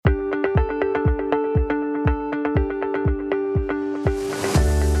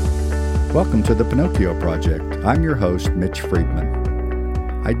Welcome to the Pinocchio Project. I'm your host, Mitch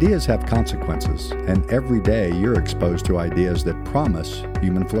Friedman. Ideas have consequences, and every day you're exposed to ideas that promise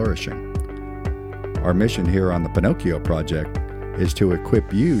human flourishing. Our mission here on the Pinocchio Project is to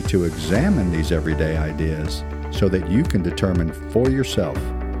equip you to examine these everyday ideas so that you can determine for yourself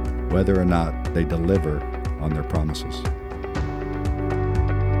whether or not they deliver on their promises.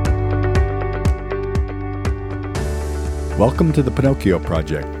 Welcome to the Pinocchio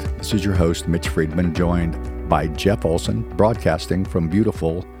Project. This is your host, Mitch Friedman, joined by Jeff Olson, broadcasting from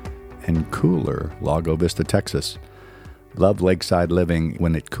beautiful and cooler Lago Vista, Texas. Love lakeside living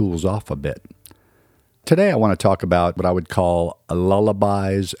when it cools off a bit. Today I want to talk about what I would call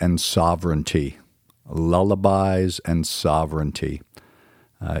lullabies and sovereignty. Lullabies and sovereignty.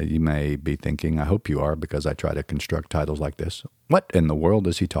 You may be thinking, I hope you are, because I try to construct titles like this. What in the world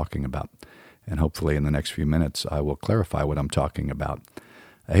is he talking about? And hopefully in the next few minutes I will clarify what I'm talking about.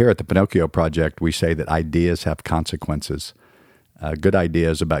 Here at the Pinocchio Project, we say that ideas have consequences. Good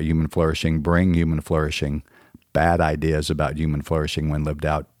ideas about human flourishing bring human flourishing. Bad ideas about human flourishing, when lived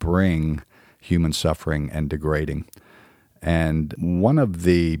out, bring human suffering and degrading. And one of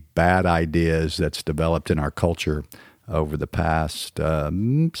the bad ideas that's developed in our culture over the past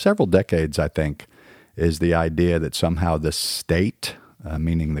several decades, I think, is the idea that somehow the state,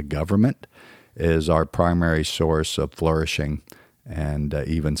 meaning the government, is our primary source of flourishing and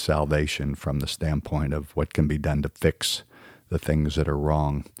even salvation from the standpoint of what can be done to fix the things that are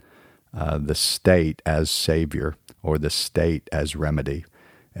wrong. The state as savior or the state as remedy.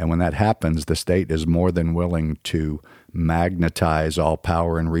 And when that happens, the state is more than willing to magnetize all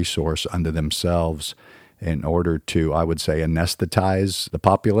power and resource unto themselves in order to, I would say, anesthetize the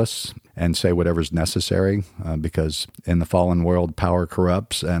populace and say whatever's necessary, because in the fallen world, power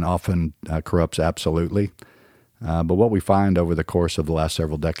corrupts and often corrupts absolutely. But what we find over the course of the last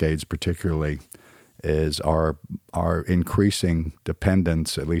several decades particularly is our increasing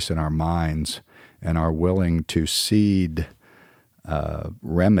dependence, at least in our minds, and our willing to cede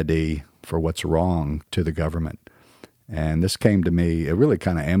remedy for what's wrong to the government. And this came to me, it really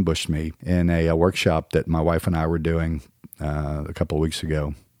kind of ambushed me in a workshop that my wife and I were doing a couple of weeks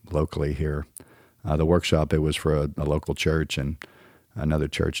ago locally here. The workshop, it was for a local church, and another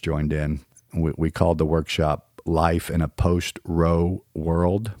church joined in. We called the workshop Life in a Post-Roe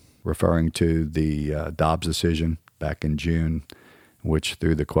World, referring to the Dobbs decision back in June, which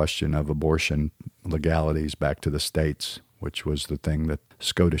threw the question of abortion legalities back to the states, which was the thing that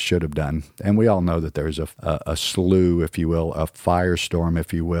SCOTUS should have done. And we all know that there's a slew, if you will, a firestorm,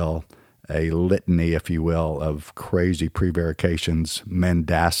 if you will, a litany, if you will, of crazy prevarications,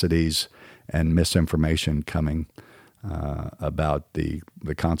 mendacities, and misinformation coming about the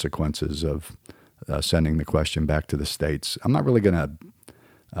consequences of sending the question back to the states. I'm not really going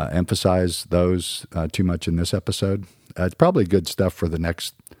to emphasize those too much in this episode. It's probably good stuff for the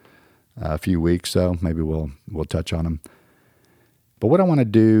next few weeks, so maybe we'll touch on them. But what I want to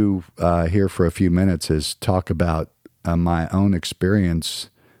do here for a few minutes is talk about my own experience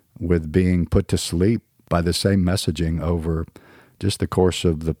with being put to sleep by the same messaging over just the course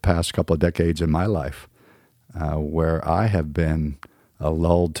of the past couple of decades in my life, where I have been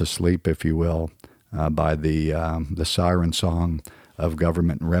lulled to sleep, if you will, by the siren song of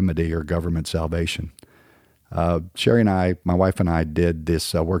government remedy or government salvation. Sherry and I, my wife and I, did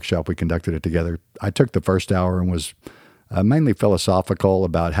this workshop. We conducted it together. I took the first hour and was mainly philosophical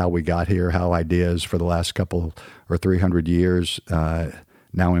about how we got here, how ideas for the last couple or 300 years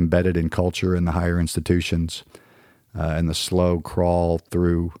now embedded in culture in the higher institutions, and the slow crawl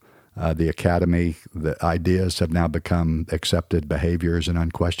through the academy. The ideas have now become accepted behaviors and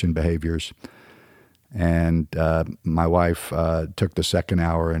unquestioned behaviors. And my wife took the second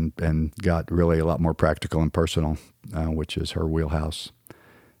hour and got really a lot more practical and personal, which is her wheelhouse.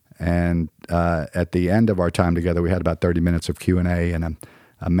 And at the end of our time together, we had about 30 minutes of Q&A, and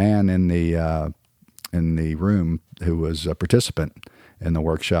a man in the room who was a participant in the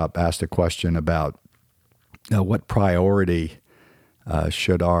workshop asked a question about what priority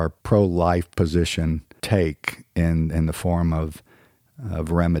should our pro-life position take in the form of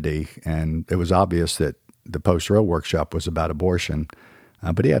remedy. And it was obvious that the post-Roe workshop was about abortion,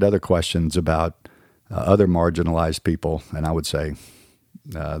 but he had other questions about other marginalized people, and I would say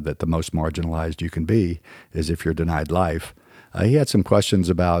that the most marginalized you can be is if you're denied life. He had some questions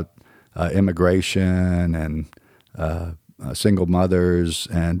about immigration and single mothers,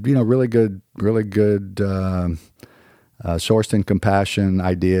 and really good sourced in compassion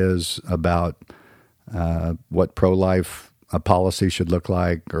ideas about what pro-life policy should look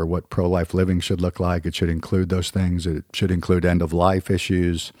like, or what pro-life living should look like. It should include those things. It should include end-of-life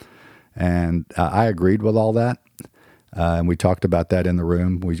issues. And I agreed with all that. And we talked about that in the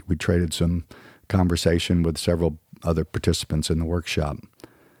room. We traded some conversation with several other participants in the workshop.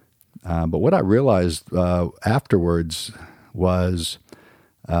 But what I realized afterwards was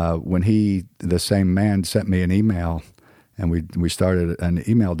when the same man sent me an email, and we started an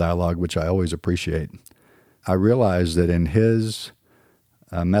email dialogue, which I always appreciate. I realized that in his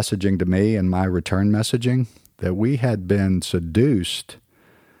messaging to me and my return messaging, that we had been seduced,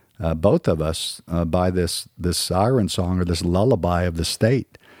 both of us, by this siren song or this lullaby of the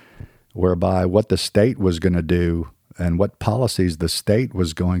state, whereby what the state was going to do and what policies the state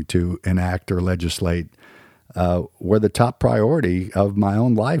was going to enact or legislate were the top priority of my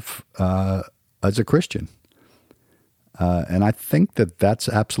own life as a Christian. And I think that that's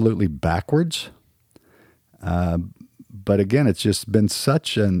absolutely backwards. But again, it's just been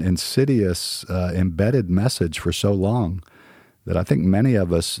such an insidious, embedded message for so long that I think many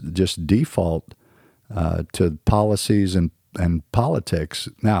of us just default to policies and politics.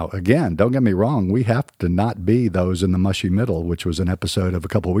 Now, again, don't get me wrong, we have to not be those in the mushy middle, which was an episode of a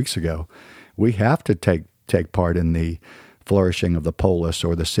couple of weeks ago. We have to take part in the flourishing of the polis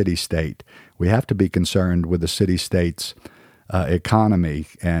or the city-state. We have to be concerned with the city-state's economy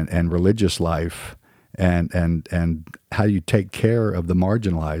and religious life and how you take care of the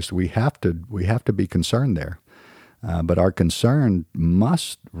marginalized. We have to be concerned there. But our concern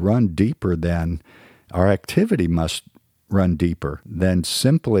must run deeper than our activity must run deeper than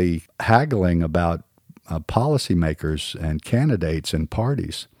simply haggling about policymakers and candidates and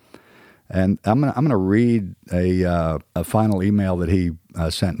parties. And I'm gonna read a final email that he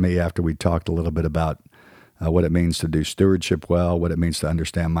sent me after we talked a little bit about what it means to do stewardship well, what it means to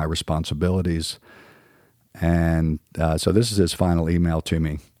understand my responsibilities. And so this is his final email to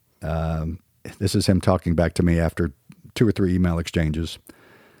me. This is him talking back to me after 2 or 3 email exchanges.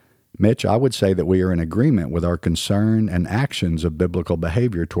 Mitch, I would say that we are in agreement with our concern and actions of biblical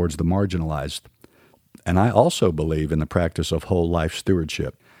behavior towards the marginalized. And I also believe in the practice of whole life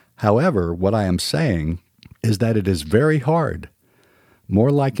stewardship. However, what I am saying is that it is very hard,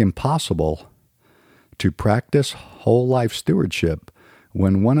 more like impossible, to practice whole life stewardship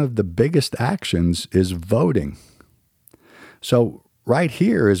when one of the biggest actions is voting. So right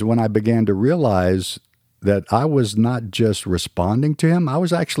here is when I began to realize that I was not just responding to him, I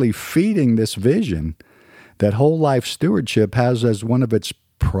was actually feeding this vision that whole life stewardship has as one of its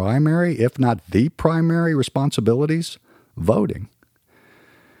primary, if not the primary responsibilities, voting.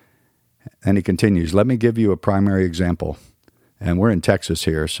 And he continues, let me give you a primary example. And we're in Texas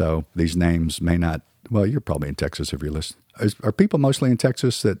here, so these names may not, well, you're probably in Texas if you're listening. Are people mostly in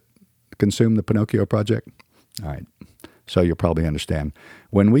Texas that consume the Pinocchio Project? All right. So you'll probably understand.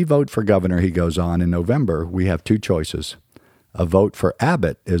 When we vote for governor, he goes on, in November, we have 2 choices. A vote for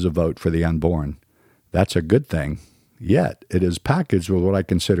Abbott is a vote for the unborn. That's a good thing. Yet, it is packaged with what I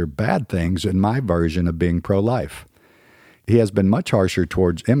consider bad things in my version of being pro-life. He has been much harsher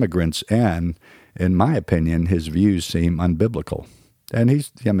towards immigrants, and, in my opinion, his views seem unbiblical. And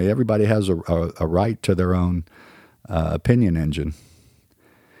everybody has a right to their own opinion engine.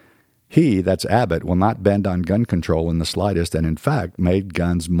 He, that's Abbott, will not bend on gun control in the slightest, and in fact made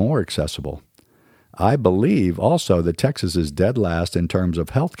guns more accessible. I believe also that Texas is dead last in terms of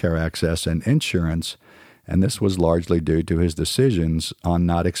health care access and insurance, and this was largely due to his decisions on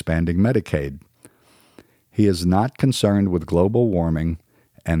not expanding Medicaid. He is not concerned with global warming,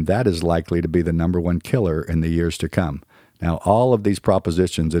 and that is likely to be the number one killer in the years to come. Now, all of these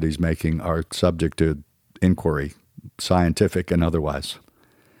propositions that he's making are subject to inquiry, scientific and otherwise.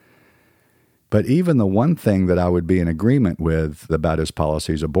 But even the one thing that I would be in agreement with about his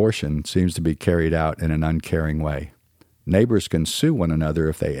policies, abortion, seems to be carried out in an uncaring way. Neighbors can sue one another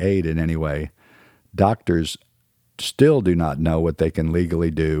if they aid in any way. Doctors still do not know what they can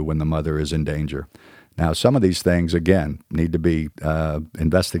legally do when the mother is in danger. Now, some of these things, again, need to be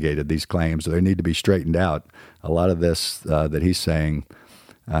investigated, these claims. They need to be straightened out. A lot of this that he's saying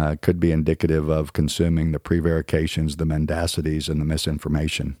could be indicative of consuming the prevarications, the mendacities, and the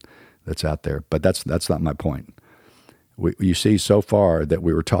misinformation that's out there. But that's not my point. You see so far that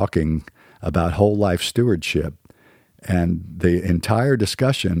we were talking about whole life stewardship, and the entire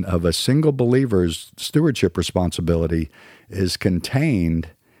discussion of a single believer's stewardship responsibility is contained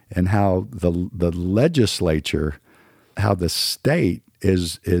in how the legislature, how the state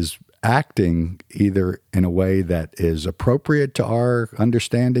is acting either in a way that is appropriate to our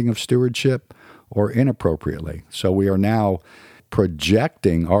understanding of stewardship or inappropriately. So we are now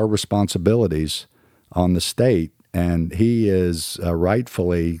projecting our responsibilities on the state, and he is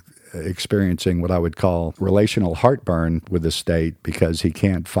rightfully experiencing what I would call relational heartburn with the state because he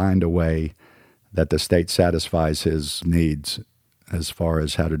can't find a way that the state satisfies his needs as far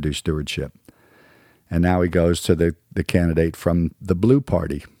as how to do stewardship. And now he goes to the candidate from the Blue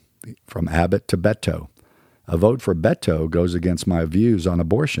Party, from Abbott to Beto. A vote for Beto goes against my views on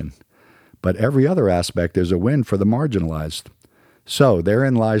abortion, but every other aspect is a win for the marginalized. So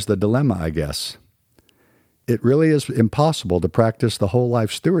therein lies the dilemma, I guess. It really is impossible to practice the whole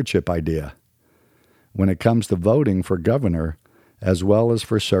life stewardship idea when it comes to voting for governor as well as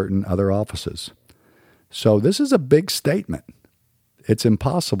for certain other offices. So this is a big statement. It's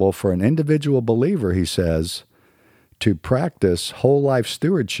impossible for an individual believer, he says, to practice whole life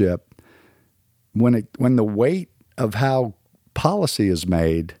stewardship when the weight of how policy is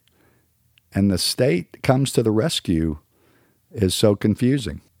made and the state comes to the rescue is so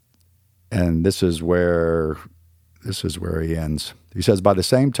confusing. And this is where he ends. He says, by the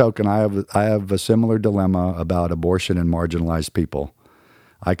same token, I have a similar dilemma about abortion and marginalized people.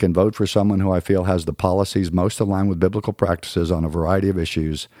 I can vote for someone who I feel has the policies most aligned with biblical practices on a variety of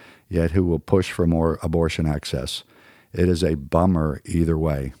issues, yet who will push for more abortion access. It is a bummer either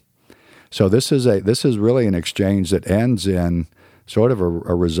way. So this is really an exchange that ends in sort of a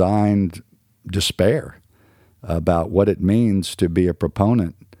resigned despair about what it means to be a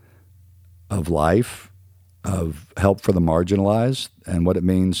proponent of life, of help for the marginalized, and what it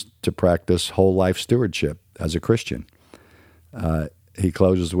means to practice whole life stewardship as a Christian. He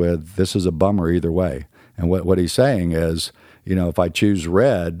closes with, this is a bummer either way. And what he's saying is, if I choose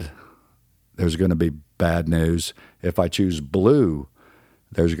red, there's going to be bad news. If I choose blue,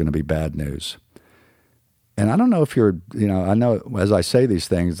 there's going to be bad news. And I don't know if you're, I know as I say these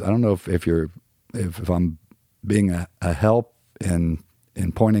things, I don't know if I'm being a help in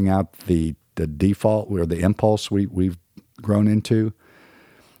pointing out the default or the impulse we've grown into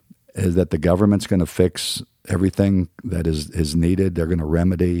is that the government's going to fix everything that is needed. They're going to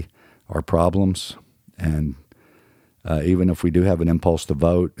remedy our problems. And even if we do have an impulse to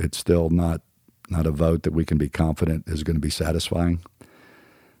vote, it's still not a vote that we can be confident is going to be satisfying.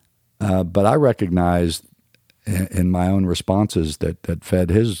 But I recognized in my own responses that fed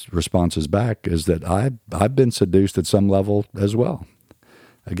his responses back is that I've been seduced at some level as well.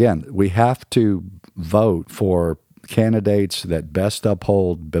 Again, we have to vote for candidates that best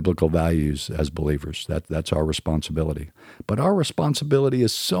uphold biblical values as believers. That's our responsibility. But our responsibility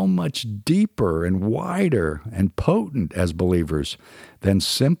is so much deeper and wider and potent as believers than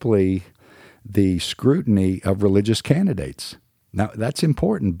simply the scrutiny of religious candidates. Now, that's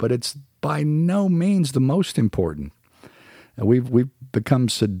important, but it's by no means the most important. We've become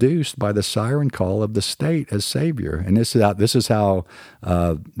seduced by the siren call of the state as Savior, and this is how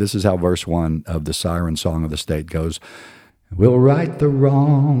verse 1 of the siren song of the state goes. We'll right the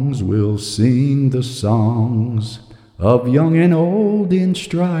wrongs, we'll sing the songs of young and old in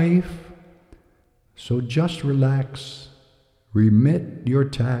strife. So just relax, remit your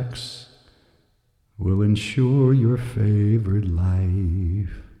tax, we'll ensure your favored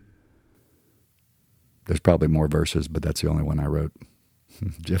life. There's probably more verses, but that's the only one I wrote.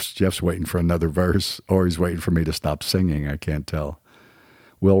 Jeff's waiting for another verse, or he's waiting for me to stop singing. I can't tell.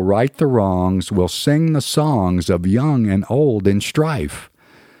 We'll right the wrongs, we'll sing the songs of young and old in strife.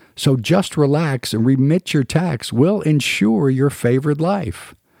 So just relax and remit your tax. We'll ensure your favored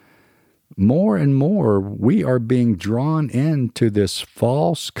life. More and more, we are being drawn into this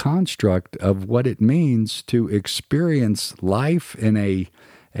false construct of what it means to experience life in a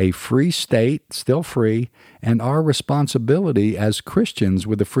free state, still free, and our responsibility as Christians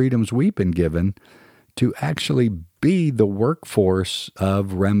with the freedoms we've been given to actually be the workforce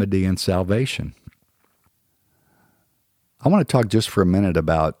of remedy and salvation. I want to talk just for a minute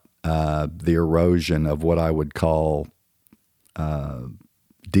about the erosion of what I would call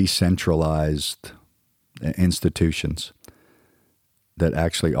decentralized institutions that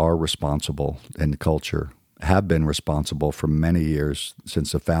actually are responsible in culture, have been responsible for many years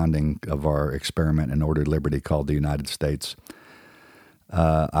since the founding of our experiment in ordered liberty called the United States.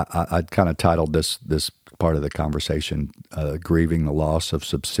 I'd kind of titled this part of the conversation, Grieving the Loss of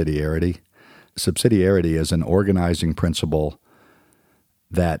Subsidiarity. Subsidiarity is an organizing principle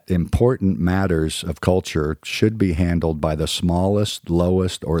that important matters of culture should be handled by the smallest,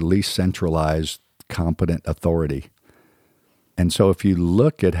 lowest, or least centralized competent authority. And so if you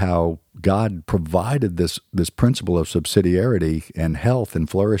look at how God provided this principle of subsidiarity and health and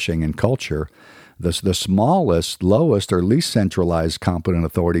flourishing in culture, the smallest, lowest, or least centralized competent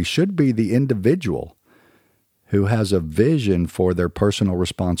authority should be the individual who has a vision for their personal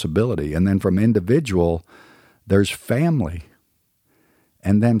responsibility. And then from individual, there's family.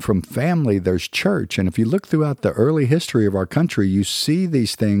 And then from family, there's church. And if you look throughout the early history of our country, you see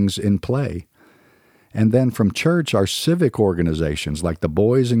these things in play. And then from church, our civic organizations like the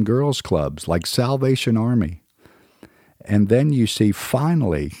Boys and Girls Clubs, like Salvation Army. And then you see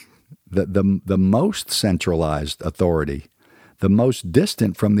finally the most centralized authority, the most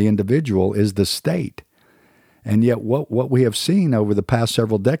distant from the individual is the state. And yet what we have seen over the past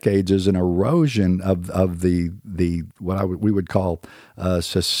several decades is an erosion of the we would call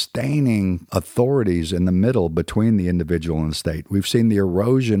sustaining authorities in the middle between the individual and the state. We've seen the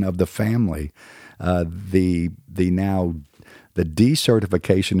erosion of the family, the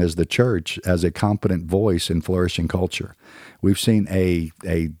decertification as the church as a competent voice in flourishing culture. We've seen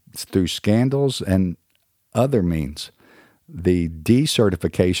through scandals and other means, the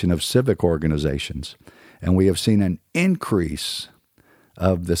decertification of civic organizations. And we have seen an increase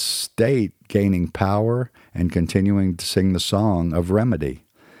of the state gaining power and continuing to sing the song of remedy.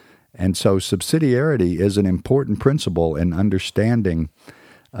 And so subsidiarity is an important principle in understanding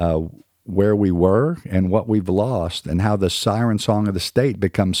where we were and what we've lost and how the siren song of the state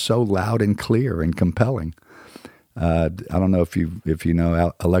becomes so loud and clear and compelling. I don't know if you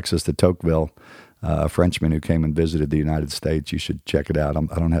know Alexis de Tocqueville, a Frenchman who came and visited the United States. You should check it out.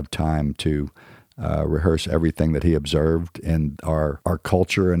 I don't have time to rehearse everything that he observed in our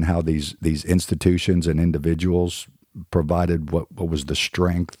culture and how these institutions and individuals provided what was the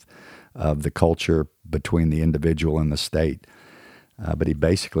strength of the culture between the individual and the state. But he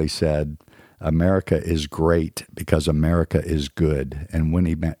basically said, America is great because America is good. And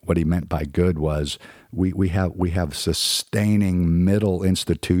what he meant by good was we have sustaining middle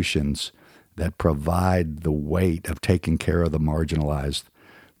institutions that provide the weight of taking care of the marginalized,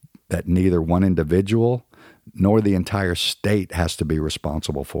 that neither one individual nor the entire state has to be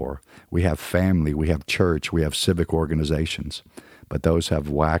responsible for. We have family, we have church, we have civic organizations, but those have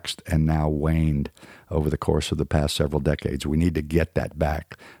waxed and now waned over the course of the past several decades. We need to get that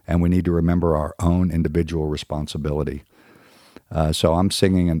back, and we need to remember our own individual responsibility. So I'm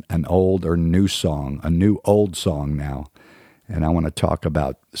singing an old or new song, a new old song now, and I want to talk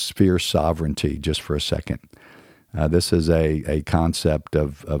about sphere sovereignty just for a second. This is a concept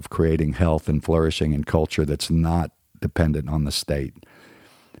of creating health and flourishing in culture that's not dependent on the state,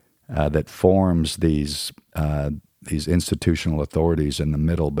 that forms these institutional authorities in the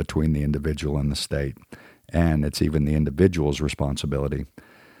middle between the individual and the state, and it's even the individual's responsibility.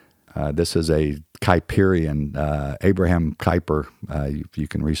 This is a Kuyperian, Abraham Kuyper. If you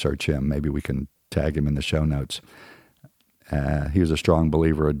can research him, maybe we can tag him in the show notes. He was a strong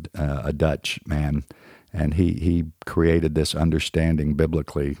believer, a Dutch man. And he created this understanding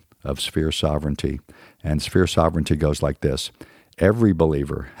biblically of sphere sovereignty. And sphere sovereignty goes like this. Every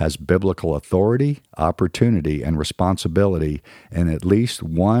believer has biblical authority, opportunity, and responsibility in at least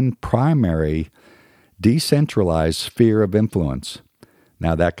one primary decentralized sphere of influence.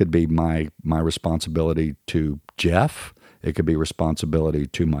 Now, that could be my responsibility to Jeff. It could be responsibility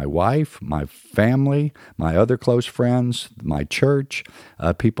to my wife, my family, my other close friends, my church,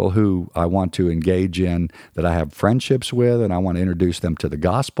 people who I want to engage in, that I have friendships with, and I want to introduce them to the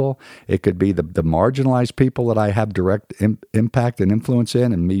gospel. It could be the marginalized people that I have direct impact and influence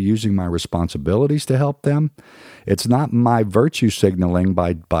in, and me using my responsibilities to help them. It's not my virtue signaling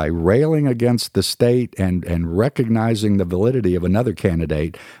by railing against the state and recognizing the validity of another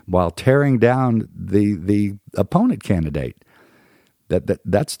candidate while tearing down the opponent candidate.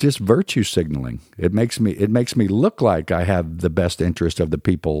 That's just virtue signaling. It makes me look like I have the best interest of the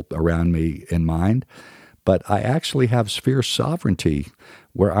people around me in mind, but I actually have sphere sovereignty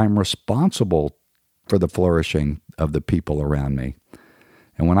where I'm responsible for the flourishing of the people around me.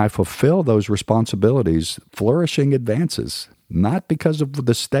 And when I fulfill those responsibilities, flourishing advances, not because of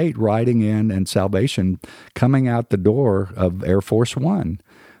the state riding in and salvation coming out the door of Air Force One,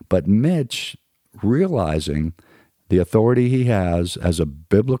 but Mitch realizing the authority he has as a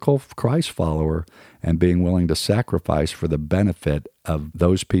biblical Christ follower and being willing to sacrifice for the benefit of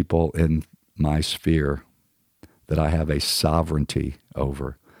those people in my sphere that I have a sovereignty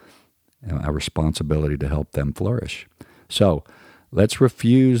over, and a responsibility to help them flourish. So let's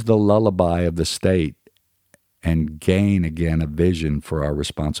refuse the lullaby of the state and gain again a vision for our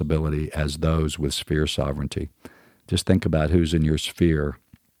responsibility as those with sphere sovereignty. Just think about who's in your sphere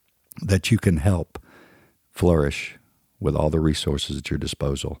that you can help flourish with all the resources at your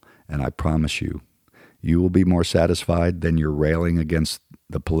disposal. And I promise you, you will be more satisfied than you're railing against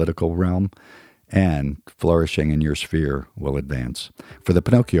the political realm, and flourishing in your sphere will advance. For the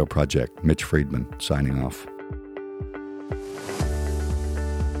Pinocchio Project, Mitch Friedman signing off.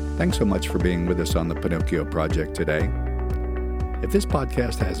 Thanks so much for being with us on the Pinocchio Project today. If this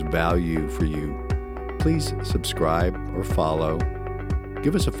podcast has value for you, please subscribe or follow,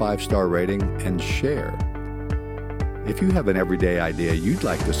 give us a 5-star rating, and share. If you have an everyday idea you'd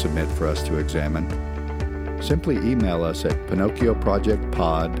like to submit for us to examine, simply email us at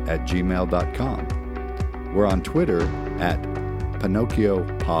pinocchioprojectpod@gmail.com. We're on Twitter at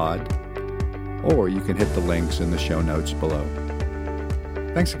PinocchioPod, or you can hit the links in the show notes below.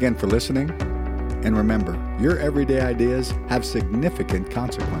 Thanks again for listening, and remember, your everyday ideas have significant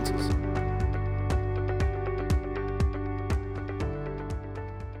consequences.